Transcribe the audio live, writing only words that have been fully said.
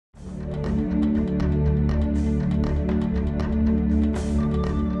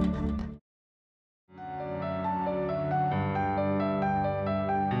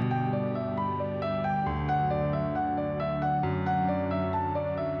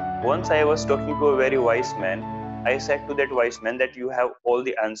Once I was talking to a very wise man. I said to that wise man that you have all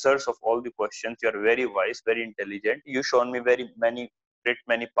the answers of all the questions. You are very wise, very intelligent. You shown me great many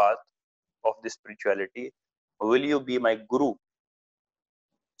paths of this spirituality. Will you be my guru?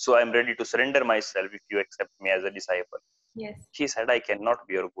 So I'm ready to surrender myself if you accept me as a disciple. Yes. He said, I cannot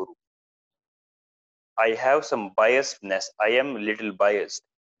be your guru. I have some biasedness. I am a little biased.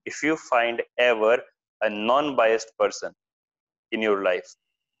 If you find ever a non-biased person in your life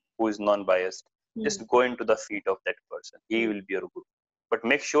who is non-biased, just go into the feet of that person. He will be your guru. But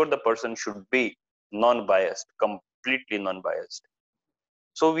make sure the person should be non-biased, completely non-biased.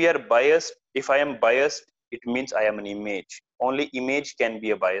 So we are biased. If I am biased, it means I am an image. Only image can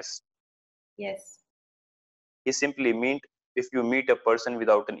be a bias. Yes. He simply meant if you meet a person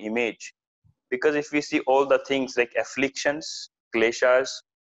without an image. Because if we see all the things like afflictions, kleshas,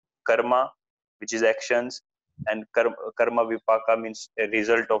 karma, which is actions, and karma vipaka means a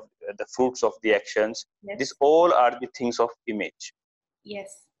result of the fruits of the actions. Yes. These all are the things of image.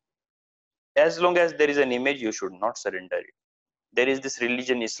 Yes. As long as there is an image, you should not surrender it. There is this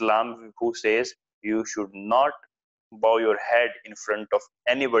religion, Islam, who says you should not bow your head in front of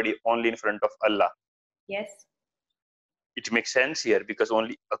anybody, only in front of Allah. Yes. It makes sense here because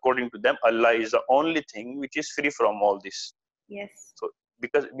only according to them, Allah is the only thing which is free from all this. Yes. So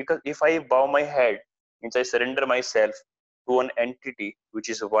because if I bow my head, means I surrender myself to an entity which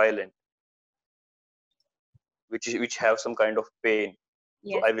is violent, which have some kind of pain.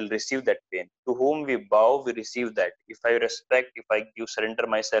 Yes. So I will receive that pain. To whom we bow, we receive that. If I respect, if I surrender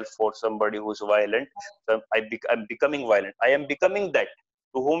myself for somebody who's violent, so I'm becoming violent. I am becoming that.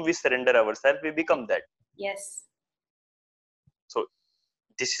 To whom we surrender ourselves, we become that. Yes. So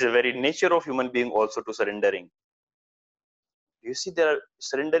this is a very nature of human being also to surrendering. You see,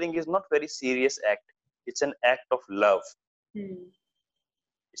 surrendering is not very serious act. It's an act of love.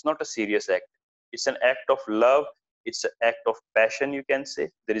 It's not a serious act. It's an act of love. It's an act of passion, you can say.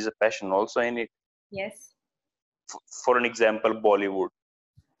 There is a passion also in it. Yes. For an example, Bollywood.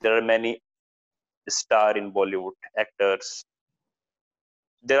 There are many stars in Bollywood, actors.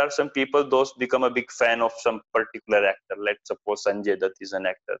 There are some people, those become a big fan of some particular actor. Let's suppose Sanjay Dutt is an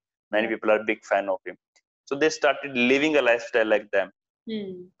actor. Many people are big fan of him. So they started living a lifestyle like them.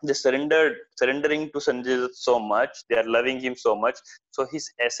 They surrendering to Sanjay Dutt so much. They are loving him so much. So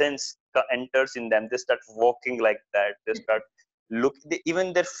his essence enters in them. They start walking like that. They start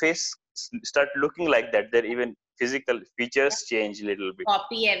even their face start looking like that. Their even physical features change a little bit.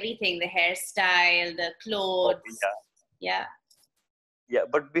 Copy everything, the hairstyle, the clothes. Yeah. Yeah,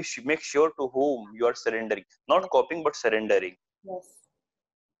 but we should make sure to whom you are surrendering. Not copying, but surrendering. Yes.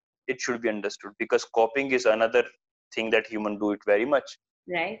 It should be understood because copying is another thing that humans do it very much.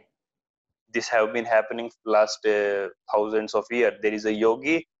 Right. This have been happening last thousands of years. There is a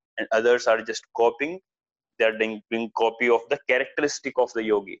yogi and others are just copying. They are doing copy of the characteristic of the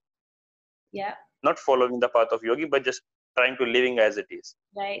yogi. Yeah. Not following the path of yogi, but just trying to living as it is.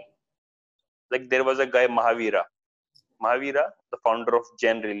 Right. Like there was a guy, Mahavira, the founder of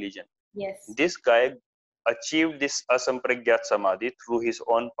Jain religion. Yes. This guy achieved this asampragyat samadhi through his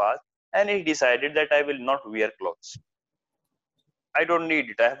own path, and he decided that I will not wear clothes. I don't need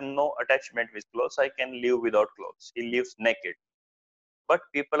it. I have no attachment with clothes. I can live without clothes. He lives naked. But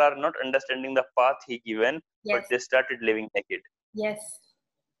people are not understanding the path he given, but they started living naked. Yes.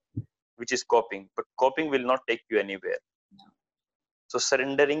 Which is copying. But copying will not take you anywhere. No. So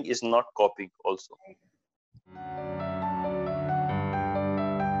surrendering is not copying also.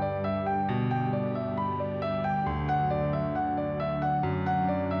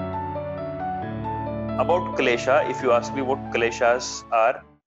 About klesha, if you ask me what kleshas are,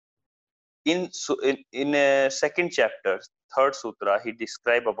 in a second chapter, third sutra, he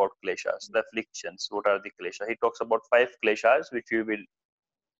describes about kleshas, the afflictions. What are the kleshas? He talks about 5 kleshas, which we will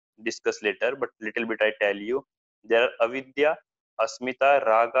discuss later, but little bit I tell you. There are avidya, asmita,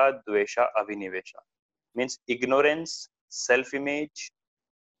 raga, dvesha, abhinivesha. Means ignorance, self-image,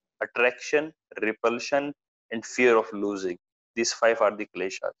 attraction, repulsion, and fear of losing. These 5 are the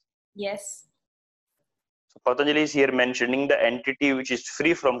kleshas. Yes. So Patanjali is here mentioning the entity which is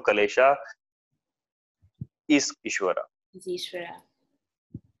free from kalesha is Ishvara. Is Ishvara.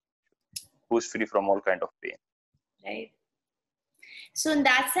 Who is free from all kind of pain. Right. So in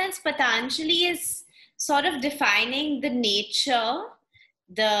that sense, Patanjali is sort of defining the nature,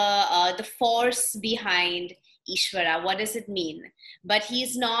 the force behind Ishvara. What does it mean? But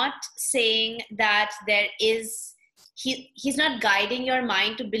he's not saying that there is, he's not guiding your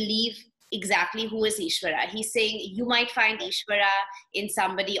mind to believe exactly who is Ishvara. He's saying you might find Ishvara in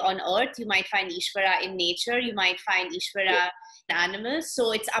somebody on earth, you might find Ishvara in nature, you might find Ishvara in animals.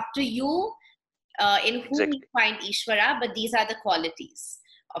 So it's up to you in whom you Exactly. find Ishvara, but these are the qualities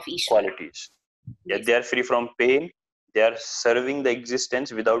of Ishvara. Qualities. Yeah, they are free from pain. They are serving the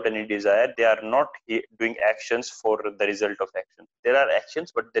existence without any desire. They are not doing actions for the result of action. There are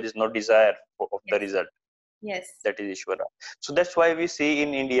actions, but there is no desire of the Yes. result. Yes. That is Ishvara. So that's why we see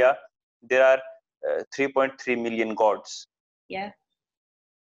in India there are 3.3 million gods. Yeah.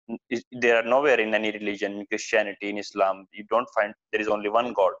 They are nowhere in any religion, in Christianity, in Islam. You don't find there is only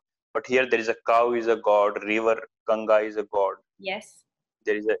one God. But here there is a cow is a god, river Ganga is a god. Yes.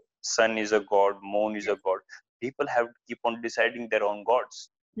 There is a sun is a god, moon is a god. People have to keep on deciding their own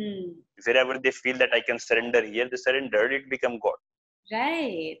gods. Wherever they feel that I can surrender here, they surrender, it become God.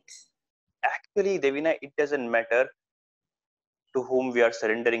 Right. Actually, Devina, it doesn't matter to whom we are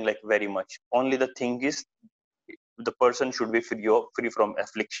surrendering like very much. Only the thing is, the person should be free from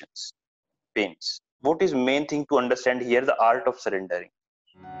afflictions, pains. What is main thing to understand here? The art of surrendering.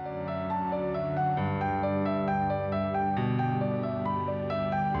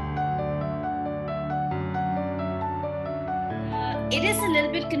 It is a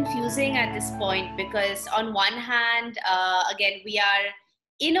little bit confusing at this point because on one hand, again, we are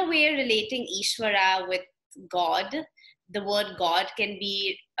in a way relating Ishvara with God. The word God can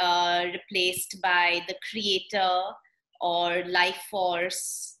be replaced by the creator or life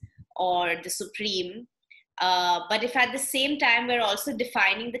force or the supreme. But if at the same time we're also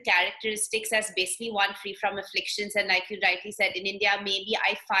defining the characteristics as basically one free from afflictions, and like you rightly said, in India, maybe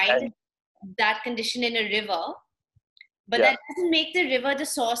I find And that condition in a river, but yeah, that doesn't make the river the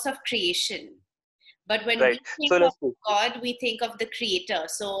source of creation. But when right. we think So of let's see. God, we think of the creator.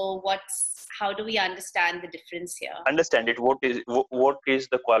 So how do we understand the difference here? Understand it. What is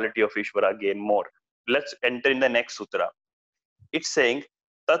the quality of Ishvara again more? Let's enter in the next sutra. It's saying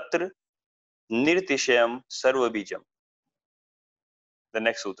Tatra Nirtishayam Sarvabijam. The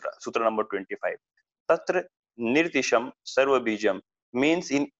next sutra number 25. Tatra Nirtisham Sarvabijam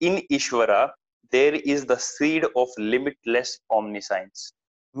means in Ishvara there is the seed of limitless omniscience.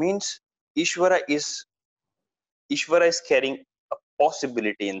 Means Ishvara is Ishvara is carrying a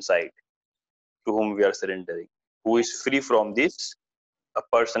possibility inside to whom we are surrendering, who Yeah. is free from this. A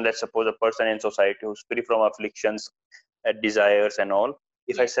person, let's suppose a person in society who's free from afflictions, desires, and all.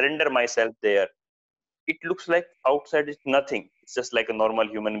 If I Yeah. surrender myself there, it looks like outside is nothing. It's just like a normal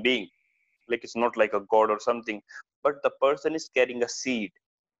human being. Like it's not like a god or something. But the person is carrying a seed,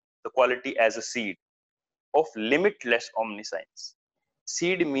 the quality as a seed of limitless omniscience.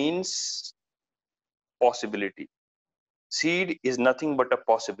 Seed means possibility. Seed is nothing but a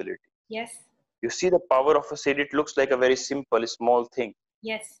possibility. Yes. You see the power of a seed, it looks like a very simple, small thing,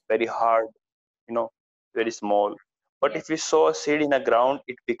 Yes. very hard, you know, very small. But Yes. if we sow a seed in the ground,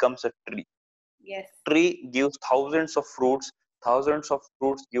 it becomes a tree. Yes. Tree gives thousands of fruits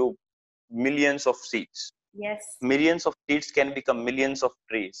give millions of seeds. Yes. Millions of seeds can become millions of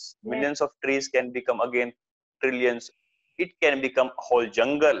trees. Yes. Millions of trees can become again trillions. It can become a whole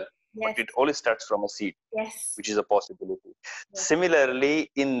jungle, but Yes. it all starts from a seed, Yes. which is a possibility. Yes.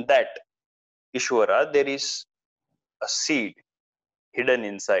 Similarly, in that Ishvara, there is a seed hidden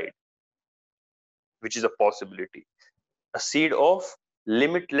inside, which is a possibility, a seed of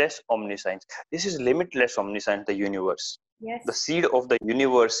limitless omniscience. This is limitless omniscience, the universe. Yes. The seed of the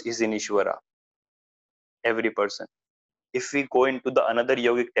universe is in Ishvara, every person. If we go into the another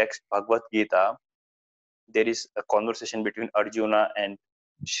yogic text, Bhagavad Gita, there is a conversation between Arjuna and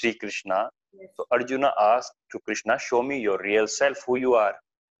Sri Krishna. Yes. So Arjuna asked to Krishna, show me your real self, who you are.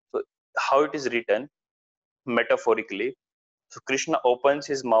 So how it is written, metaphorically, so Krishna opens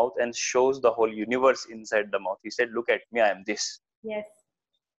his mouth and shows the whole universe inside the mouth. He said, look at me, I am this. Yes.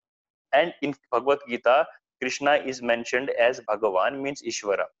 And in Bhagavad Gita, Krishna is mentioned as Bhagavan, means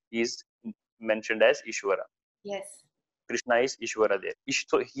Ishvara. He is mentioned as Ishvara. Yes. Krishna is Ishvara there.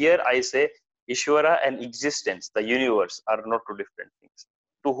 So here I say Ishvara and existence, the universe, are not two different things.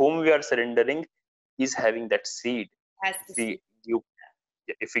 To whom we are surrendering is having that seed. As If the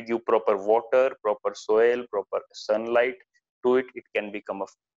we seed. give proper water, proper soil, proper sunlight to it, it can become a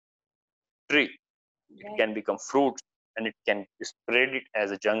tree. It Right. can become fruits, and it can spread it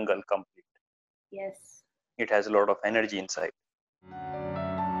as a jungle complete. Yes. It has a lot of energy inside.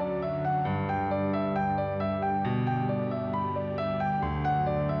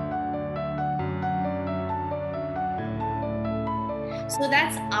 So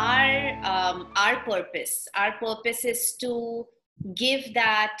that's our purpose. Our purpose is to give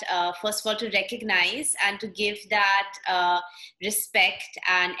that, first of all, to recognize and to give that respect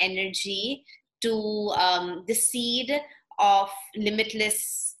and energy to the seed of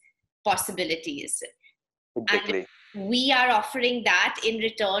limitless possibilities. Exactly. And we are offering that. In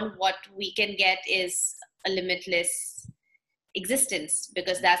return, what we can get is a limitless existence,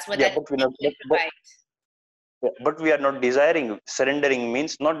 because that's what Yeah, that but we not, can provide. but we are not desiring. Surrendering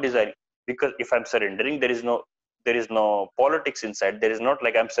means not desiring, because if I'm surrendering, there is no politics inside. There is not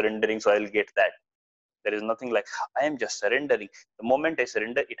like I'm surrendering so I'll get that. There is nothing like I am just surrendering. The moment I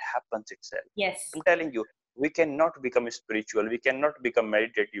surrender, it happens itself. Yes. I'm telling you, we cannot become spiritual, we cannot become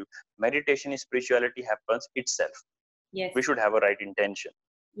meditative. Meditation, spirituality happens itself. Yes. We should have a right intention.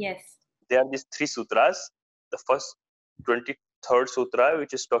 Yes. There are these 3 sutras. The first 23rd sutra,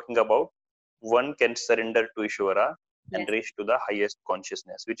 which is talking about one can surrender to Ishvara and Yes. reach to the highest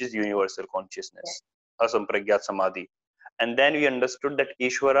consciousness, which is universal consciousness, Yes. asampragyat samadhi. And then we understood that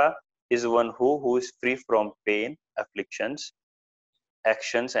Ishvara is one who is free from pain, afflictions,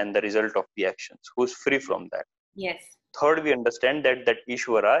 actions, and the result of the actions, who is free from that. Yes. Third, we understand that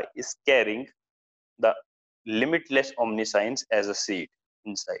Ishvara is carrying the limitless omniscience as a seed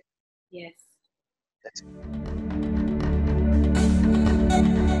inside. Yes. That's it.